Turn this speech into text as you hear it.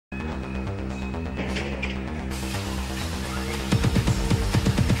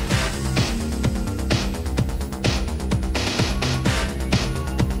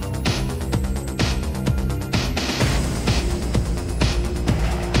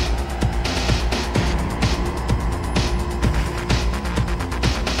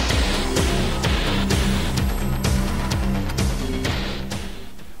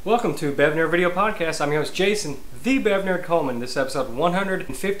Welcome to BevNerd Video Podcast. I'm your host Jason, the BevNerd Coleman. This is episode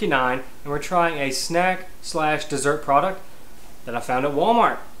 159, and we're trying a snack/dessert product that I found at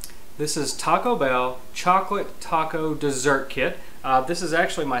Walmart. This is Taco Bell Chocolate Taco Dessert Kit. This is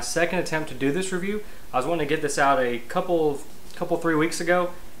actually my second attempt to do this review. I was wanting to get this out a couple 3 weeks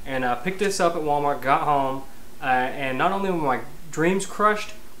ago, and picked this up at Walmart, got home, and not only were my dreams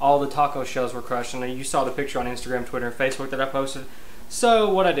crushed, all the taco shells were crushed. And you saw the picture on Instagram, Twitter, and Facebook that I posted.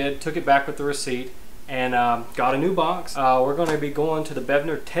 So what I did, took it back with the receipt and got a new box. We're going to be going to the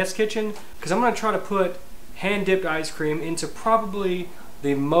BevNerd test kitchen because I'm going to try to put hand-dipped ice cream into probably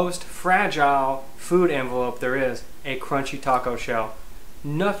the most fragile food envelope there is, a crunchy taco shell.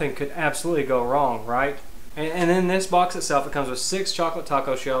 Nothing could absolutely go wrong, right? And in this box itself, it comes with 6 chocolate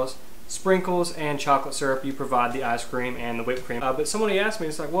taco shells, sprinkles, and chocolate syrup. You provide the ice cream and the whipped cream. But somebody asked me,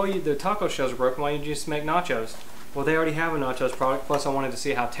 it's like, well, the taco shells are broken, why don't you just make nachos? Well, they already have a nachos product, plus I wanted to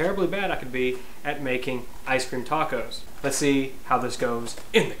see how terribly bad I could be at making ice cream tacos. Let's see how this goes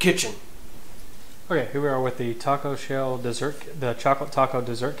in the kitchen. Okay, here we are with the taco shell dessert, the chocolate taco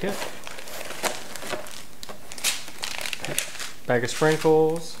dessert kit. Bag of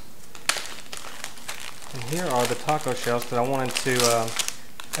sprinkles. And here are the taco shells, because I wanted to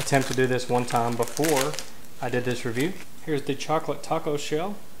attempt to do this one time before I did this review. Here's the chocolate taco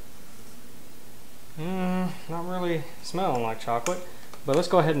shell. Not really smelling like chocolate, but let's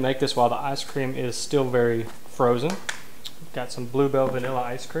go ahead and make this while the ice cream is still very frozen. Got some Bluebell vanilla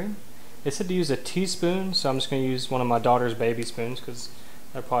ice cream. It said to use a teaspoon, so I'm just going to use one of my daughter's baby spoons because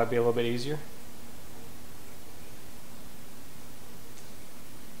that'll probably be a little bit easier.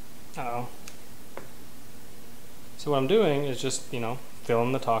 Uh-oh. So what I'm doing is just,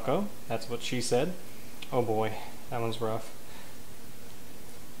 filling the taco. That's what she said. Oh boy, that one's rough.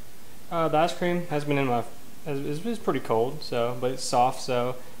 The ice cream has been in my, it's pretty cold, but it's soft,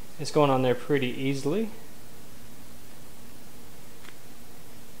 so it's going on there pretty easily.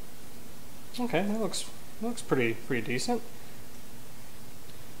 Okay, that looks pretty decent.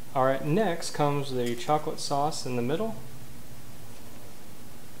 All right, next comes the chocolate sauce in the middle.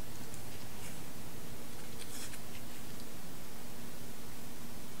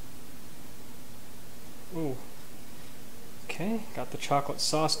 Ooh. Okay, got the chocolate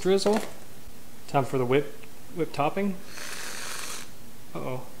sauce drizzle. Time for the whipped topping.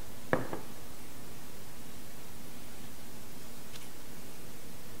 Uh-oh.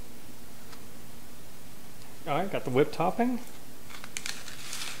 Alright, got the whipped topping.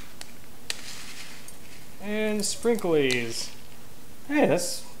 And sprinklies. Hey,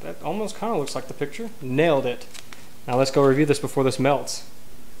 that almost kind of looks like the picture. Nailed it. Now let's go review this before this melts.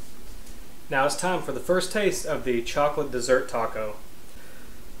 Now it's time for the first taste of the chocolate dessert taco.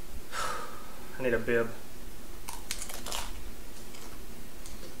 I need a bib.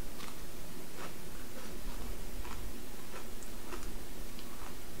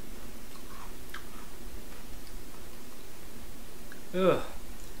 Ugh.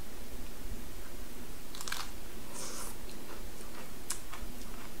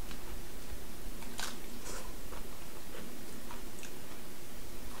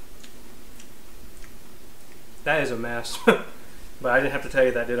 That is a mess. But I didn't have to tell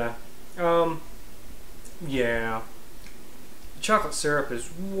you that, did I? Yeah. The chocolate syrup is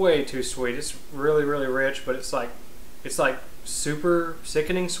way too sweet. It's really rich, but it's like super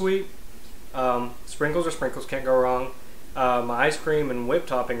sickening sweet. Sprinkles are sprinkles, can't go wrong. My ice cream and whipped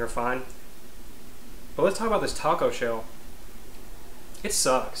topping are fine. But let's talk about this taco shell. It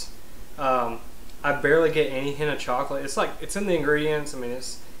sucks. I barely get any hint of chocolate. It's in the ingredients. I mean,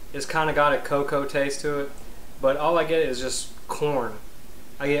 it's kind of got a cocoa taste to it. But all I get is just corn.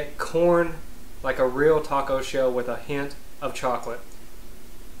 I get corn like a real taco shell with a hint of chocolate.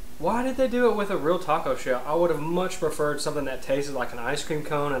 Why did they do it with a real taco shell? I would have much preferred something that tasted like an ice cream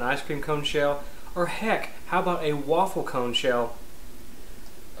cone shell, or heck, how about a waffle cone shell?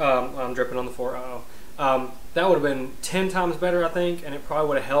 I'm dripping on the floor. Uh-oh. That would have been 10 times better, I think, and it probably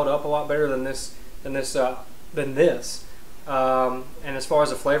would have held up a lot better than this. And as far as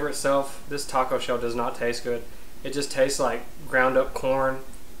the flavor itself, this taco shell does not taste good. It just tastes like ground up corn,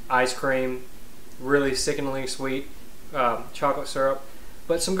 ice cream, really sickeningly sweet chocolate syrup,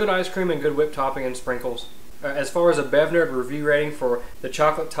 but some good ice cream and good whipped topping and sprinkles. As far as a BevNerd review rating for the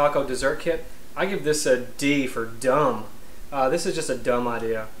chocolate taco dessert kit, I give this a D for dumb. This is just a dumb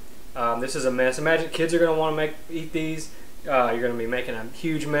idea. This is a mess. Imagine kids are going to want to eat these. You're going to be making a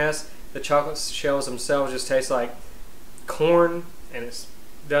huge mess. The chocolate shells themselves just taste like corn, and it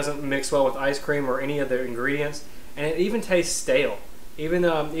doesn't mix well with ice cream or any of the ingredients, and it even tastes stale. Even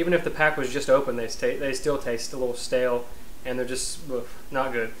if the pack was just open, they still taste a little stale and they're just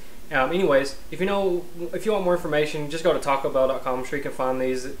not good. Anyways, if you want more information, just go to TacoBell.com. I'm sure you can find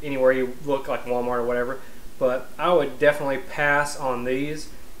these anywhere you look, like Walmart or whatever. But I would definitely pass on these.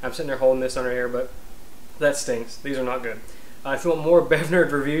 I'm sitting there holding this under here, but that stinks. These are not good. If you want more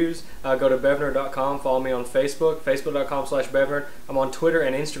BevNerd reviews, go to BevNerd.com. Follow me on Facebook, Facebook.com/BevNerd. I'm on Twitter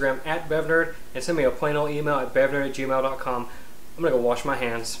and Instagram @BevNerd. And send me a plain old email at BevNerd@gmail.com. I'm going to go wash my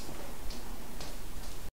hands.